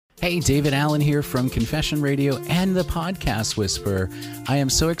Hey, David Allen here from Confession Radio and the Podcast Whisperer. I am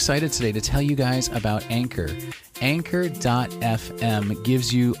so excited today to tell you guys about Anchor. Anchor.fm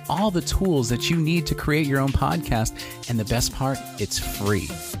gives you all the tools that you need to create your own podcast, and the best part, it's free.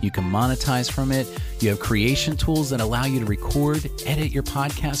 You can monetize from it. You have creation tools that allow you to record, edit your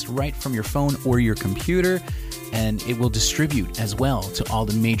podcast right from your phone or your computer, and it will distribute as well to all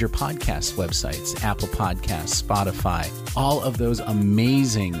the major podcast websites, Apple Podcasts, Spotify, all of those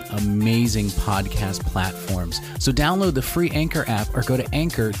amazing podcast platforms. So download the free Anchor app or go to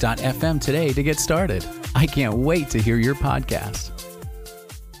anchor.fm today to get started. I can't wait to hear your podcast.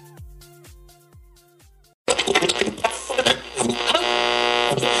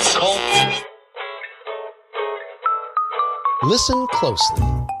 Listen closely,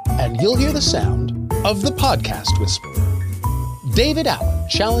 and you'll hear the sound of the Podcast Whisperer. David Allen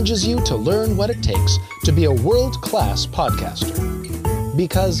challenges you to learn what it takes to be a world-class podcaster,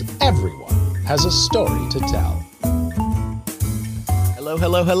 because everyone has a story to tell.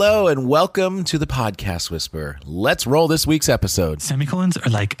 Hello, and welcome to the Podcast Whisperer. Let's roll this week's episode. Semicolons are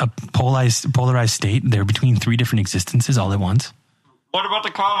like a polarized state. They're between three different existences all at once. What about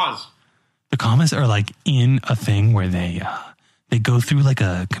the commas? The commas are like in a thing where they go through like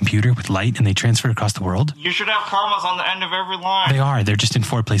a computer with light and they transfer across the world. You should have commas on the end of every line. They are. They're just in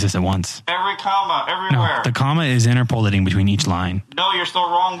four places at once. Every comma, everywhere. No, the comma is interpolating between each line. No, you're still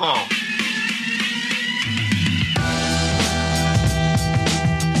wrong though.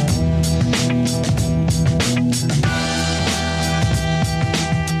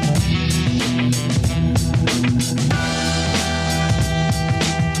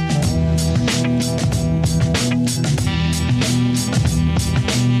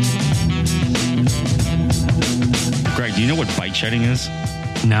 Greg, do you know what bike shedding is?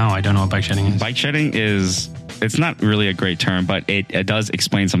 No, I don't know what bike shedding is. Bike shedding it's not really a great term, but it does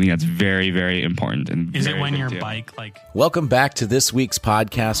explain something that's very, very important. And is it when your bike like... Welcome back to this week's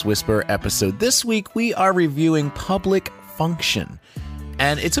Podcast Whisperer episode. This week we are reviewing Public Function.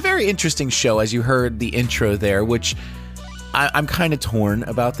 And it's a very interesting show, as you heard the intro there, which I'm kind of torn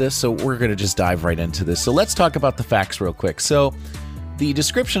about this, so we're going to just dive right into this. So let's talk about the facts real quick. So the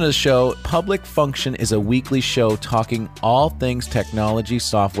description of the show: Public Function is a weekly show talking all things technology,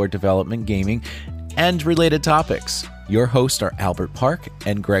 software development, gaming, and related topics. Your hosts are Albert Park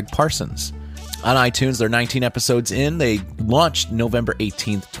and Greg Parsons. On iTunes, they're 19 episodes in. They launched November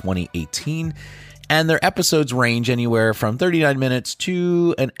 18th, 2018. And their episodes range anywhere from 39 minutes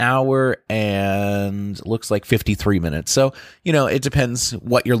to an hour and looks like 53 minutes. So, it depends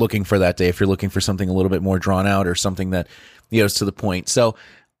what you're looking for that day. If you're looking for something a little bit more drawn out or something that is to the point. So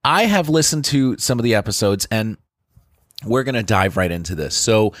I have listened to some of the episodes and we're going to dive right into this.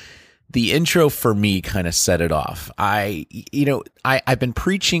 So the intro for me kind of set it off. I've been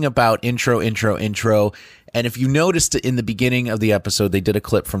preaching about intro. And if you noticed in the beginning of the episode, they did a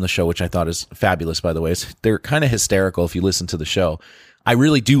clip from the show, which I thought is fabulous, by the way. They're kind of hysterical if you listen to the show. I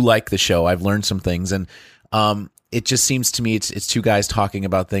really do like the show. I've learned some things. And it just seems to me it's two guys talking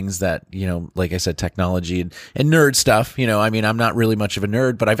about things that, like I said, technology and nerd stuff. I'm not really much of a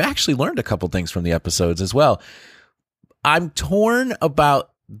nerd, but I've actually learned a couple things from the episodes as well. I'm torn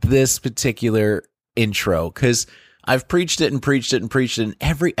about this particular intro because I've preached it in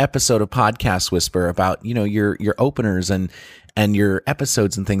every episode of Podcast Whisper about, your openers and your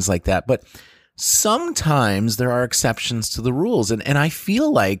episodes and things like that. But sometimes there are exceptions to the rules. And I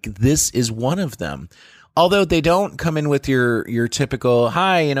feel like this is one of them. Although they don't come in with your typical,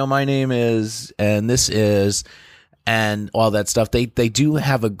 hi, my name is, and this is, and all that stuff. They do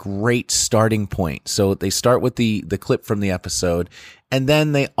have a great starting point. So they start with the clip from the episode, and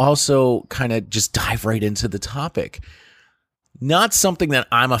then they also kind of just dive right into the topic. Not something that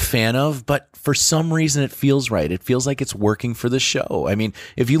I'm a fan of, but for some reason it feels right. It feels like it's working for the show. I mean,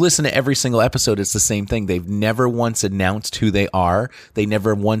 if you listen to every single episode, it's the same thing. They've never once announced who they are. They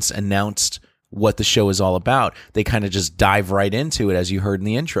never once announced what the show is all about. They kind of just dive right into it, as you heard in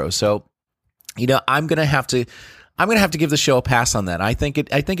the intro. So, I'm going to have to give the show a pass on that. I think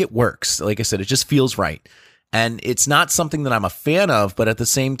it works. Like I said, it just feels right. And it's not something that I'm a fan of, but at the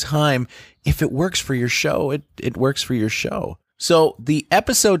same time, if it works for your show, it works for your show. So the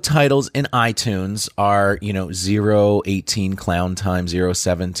episode titles in iTunes are, 018 Clown Time,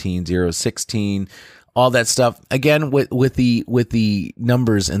 017, 016, all that stuff. Again, with the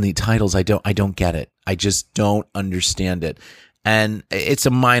numbers and the titles, I don't get it. I just don't understand it. And it's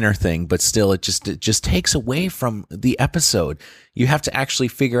a minor thing, but still it just takes away from the episode. You have to actually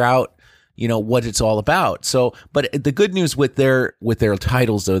figure out, what it's all about. So, but the good news with their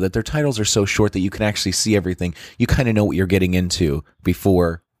titles, though, that their titles are so short that you can actually see everything. You kind of know what you're getting into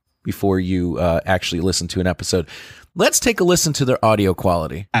before before you actually listen to an episode. Let's take a listen to their audio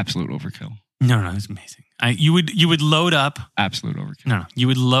quality. Absolute overkill. No, it's amazing. You would load up. Absolute overkill. No, you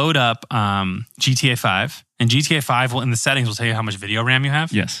would load up GTA 5, and GTA 5 will in the settings will tell you how much video RAM you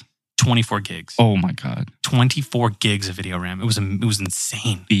have. Yes. 24 gigs. Oh my God. 24 gigs of video RAM. It was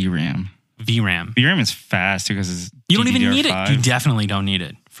insane. VRAM. VRAM. VRAM is fast because it's You don't even need it. DDR5. You definitely don't need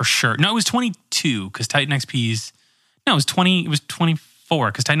it for sure. No, it was 22 because Titan XPs. No, it was 20. It was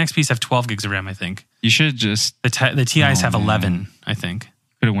 24 because Titan XPs have 12 gigs of RAM. I think You should just the TIs have 11. I think.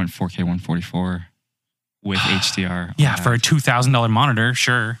 could have went 4K 144 with HDR. Yeah, for a $2,000 monitor,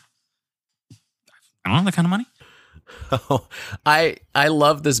 sure. I don't have that kind of money. Oh, I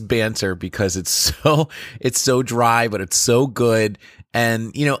love this banter because it's so dry, but it's so good.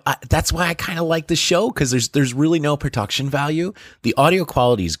 And, that's why I kind of like the show, because there's really no production value. The audio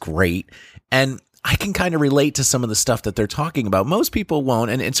quality is great. And I can kind of relate to some of the stuff that they're talking about. Most people won't.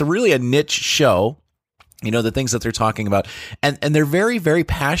 And it's a niche show. The things that they're talking about. And they're very, very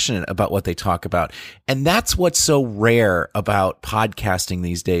passionate about what they talk about. And that's what's so rare about podcasting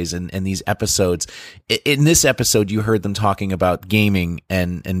these days and these episodes. In this episode, you heard them talking about gaming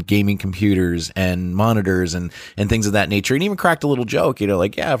and gaming computers and monitors and things of that nature. And even cracked a little joke, for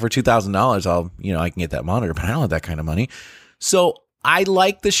 $2,000, I can get that monitor, but I don't have that kind of money. So I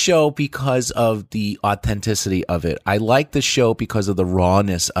like the show because of the authenticity of it. I like the show because of the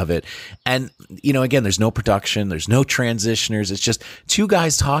rawness of it. And, again, there's no production. There's no transitioners. It's just two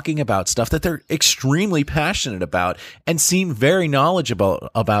guys talking about stuff that they're extremely passionate about and seem very knowledgeable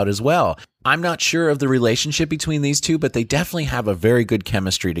about as well. I'm not sure of the relationship between these two, but they definitely have a very good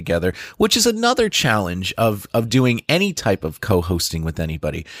chemistry together, which is another challenge of doing any type of co-hosting with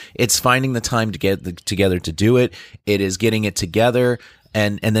anybody. It's finding the time to get together to do it. It is getting it together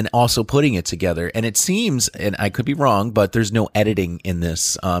and then also putting it together. And it seems, and I could be wrong, but there's no editing in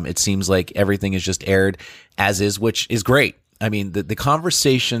this. It seems like everything is just aired as is, which is great. I mean, the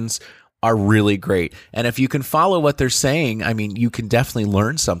conversations are really great. And if you can follow what they're saying, you can definitely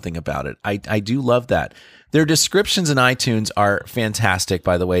learn something about it. I do love that. Their descriptions in iTunes are fantastic,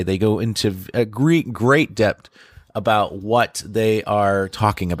 by the way. They go into a great depth about what they are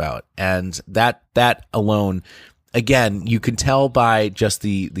talking about. And that alone, again, you can tell by just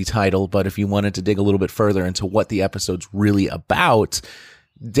the title, but if you wanted to dig a little bit further into what the episode's really about,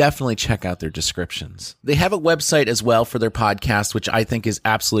 definitely check out their descriptions. They have a website as well for their podcast, which I think is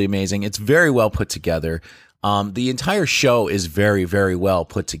absolutely amazing. It's very well put together. The entire show is very, very well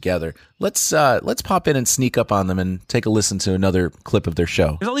put together. Let's pop in and sneak up on them and take a listen to another clip of their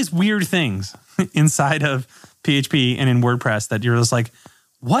show. There's all these weird things inside of PHP and in WordPress that you're just like,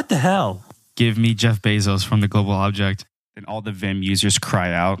 what the hell? Give me Jeff Bezos from the Global Object. And all the Vim users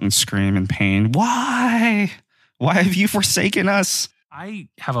cry out and scream in pain. Why? Why have you forsaken us? I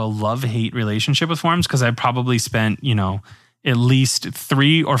have a love-hate relationship with forums because I probably spent, at least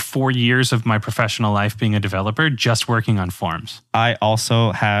 3 or 4 years of my professional life being a developer just working on forums. I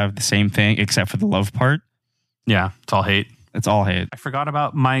also have the same thing except for the love part. Yeah, it's all hate. It's all hate. I forgot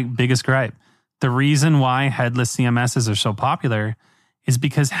about my biggest gripe. The reason why headless CMSs are so popular is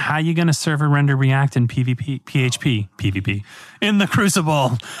because how are you going to server render React in PHP, in the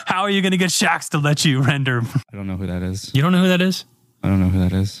Crucible? How are you going to get Shax to let you render? I don't know who that is. You don't know who that is? I don't know who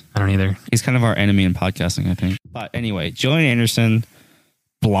that is. I don't either. He's kind of our enemy in podcasting, I think. But anyway, Gillian Anderson,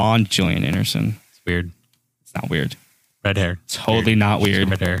 blonde Gillian Anderson. It's weird. It's not weird. Red hair. Totally not weird.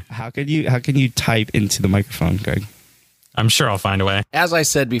 Red hair. How can you type into the microphone, Greg? I'm sure I'll find a way. As I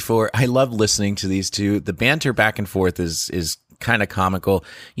said before, I love listening to these two. The banter back and forth is kind of comical,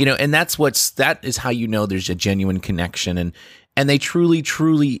 and that is how there's a genuine connection and they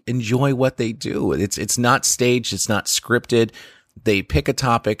truly enjoy what they do. It's not staged. It's not scripted. They pick a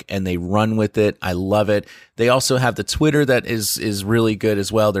topic and they run with it. I love it. They also have the Twitter that is really good as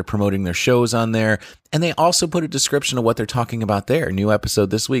well. They're promoting their shows on there. And they also put a description of what they're talking about there. New episode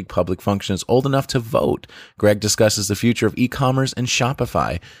this week, Public Function is old enough to vote. Greg discusses the future of e-commerce and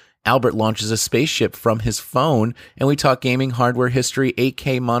Shopify. Albert launches a spaceship from his phone, and we talk gaming, hardware history,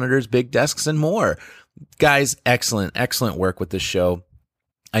 8K monitors, big desks, and more. Guys, excellent work with this show.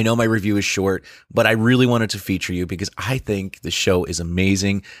 I know my review is short, but I really wanted to feature you because I think the show is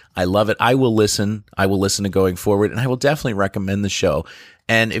amazing. I love it. I will listen to going forward, and I will definitely recommend the show.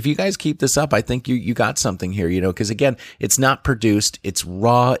 And if you guys keep this up, I think you got something here, because again, it's not produced, it's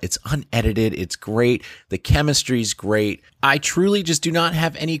raw, it's unedited, it's great. The chemistry's great. I truly just do not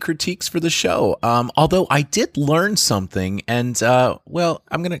have any critiques for the show. Although I did learn something, and I'm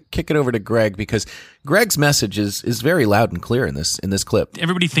going to kick it over to Greg because Greg's message is very loud and clear in this clip.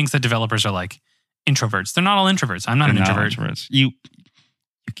 Everybody thinks that developers are like introverts. They're not all introverts. I'm not an introvert. You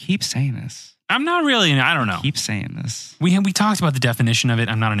You keep saying this. I'm not really, I don't know. Keep saying this. We talked about the definition of it.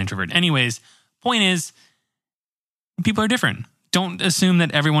 I'm not an introvert. Anyways, point is, people are different. Don't assume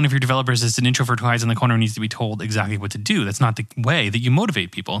that every one of your developers is an introvert who hides in the corner and needs to be told exactly what to do. That's not the way that you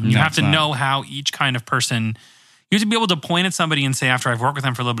motivate people. You have to know how each kind of person, you have to be able to point at somebody and say, after I've worked with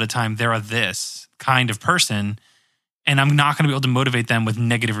them for a little bit of time, they're this kind of person. And I'm not going to be able to motivate them with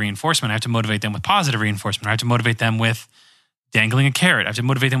negative reinforcement. I have to motivate them with positive reinforcement. I have to motivate them with dangling a carrot. I have to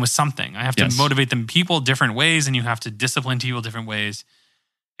motivate them with something. I have to motivate them people different ways, and you have to discipline people different ways,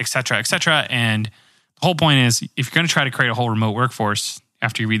 et cetera, et cetera. And the whole point is, if you're going to try to create a whole remote workforce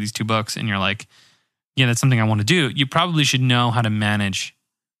after you read these 2 books and you're like, yeah, that's something I want to do, you probably should know how to manage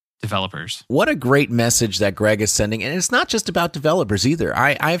developers. What a great message that Greg is sending. And it's not just about developers either.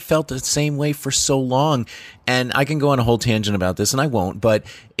 I've felt the same way for so long. And I can go on a whole tangent about this, and I won't, but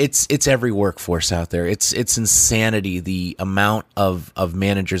it's every workforce out there. It's insanity, the amount of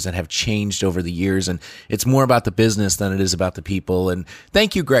managers that have changed over the years. And it's more about the business than it is about the people. And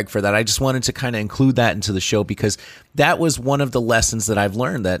thank you, Greg, for that. I just wanted to kind of include that into the show, because that was one of the lessons that I've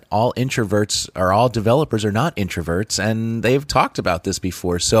learned, that all introverts or all developers are not introverts. And they've talked about this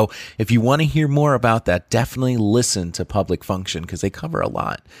before. So if you want to hear more about that, definitely listen to Public Function, because they cover a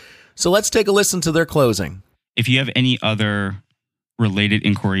lot. So let's take a listen to their closing. If you have any other related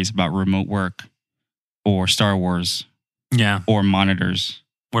inquiries about remote work or Star Wars, or monitors,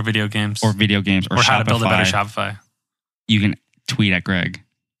 or video games, or how to build a better Shopify, you can tweet at Greg.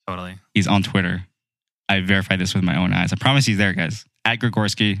 Totally. He's on Twitter. I verified this with my own eyes. I promise he's there, guys. At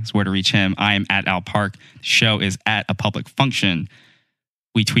Grigorsky is where to reach him. I am at Al Park. The show is at A Public Function.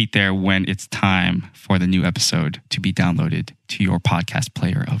 We tweet there when it's time for the new episode to be downloaded to your podcast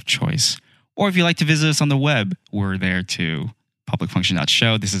player of choice. Or if you like to visit us on the web, we're there too.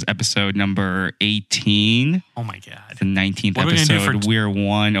 Publicfunction.show. This is episode number 18. Oh my God. The 19th episode. We're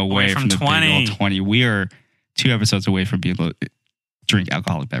one away from the 20. Big old 20. We are 2 episodes away from being able to drink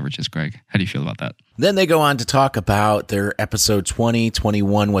alcoholic beverages, Greg. How do you feel about that? Then they go on to talk about their episode 20,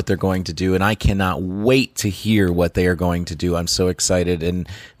 21, what they're going to do. And I cannot wait to hear what they are going to do. I'm so excited. And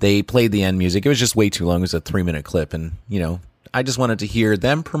they played the end music. It was just way too long. It was a 3-minute clip. And, I just wanted to hear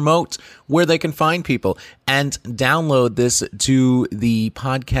them promote where they can find people and download this to the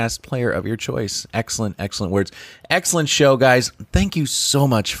podcast player of your choice. Excellent, excellent words. Excellent show, guys. Thank you so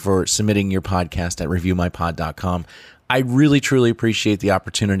much for submitting your podcast at reviewmypod.com. I really, truly appreciate the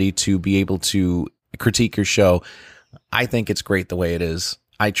opportunity to be able to critique your show. I think it's great the way it is.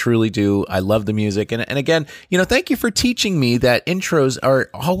 I truly do. I love the music. And again, thank you for teaching me that intros are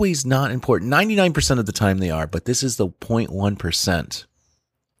always not important. 99% of the time they are, but this is the 0.1%.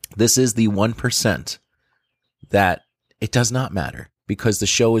 This is the 1% that it does not matter, because the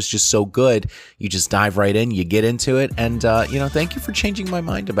show is just so good. You just dive right in, you get into it. And, thank you for changing my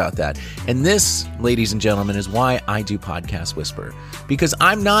mind about that. And this, ladies and gentlemen, is why I do Podcast Whisper, because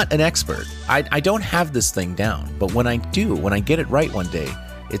I'm not an expert. I don't have this thing down, but when I do, when I get it right one day,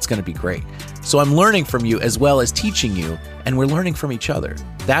 it's going to be great. So I'm learning from you as well as teaching you, and we're learning from each other.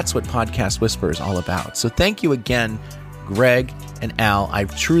 That's what Podcast Whisper is all about. So thank you again, Greg and Al. I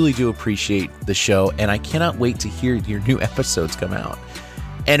truly do appreciate the show, and I cannot wait to hear your new episodes come out.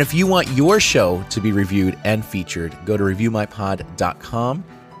 And if you want your show to be reviewed and featured, go to reviewmypod.com,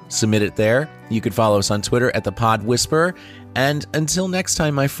 submit it there. You can follow us on Twitter at The Pod Whisperer. And until next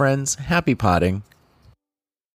time, my friends, happy podding.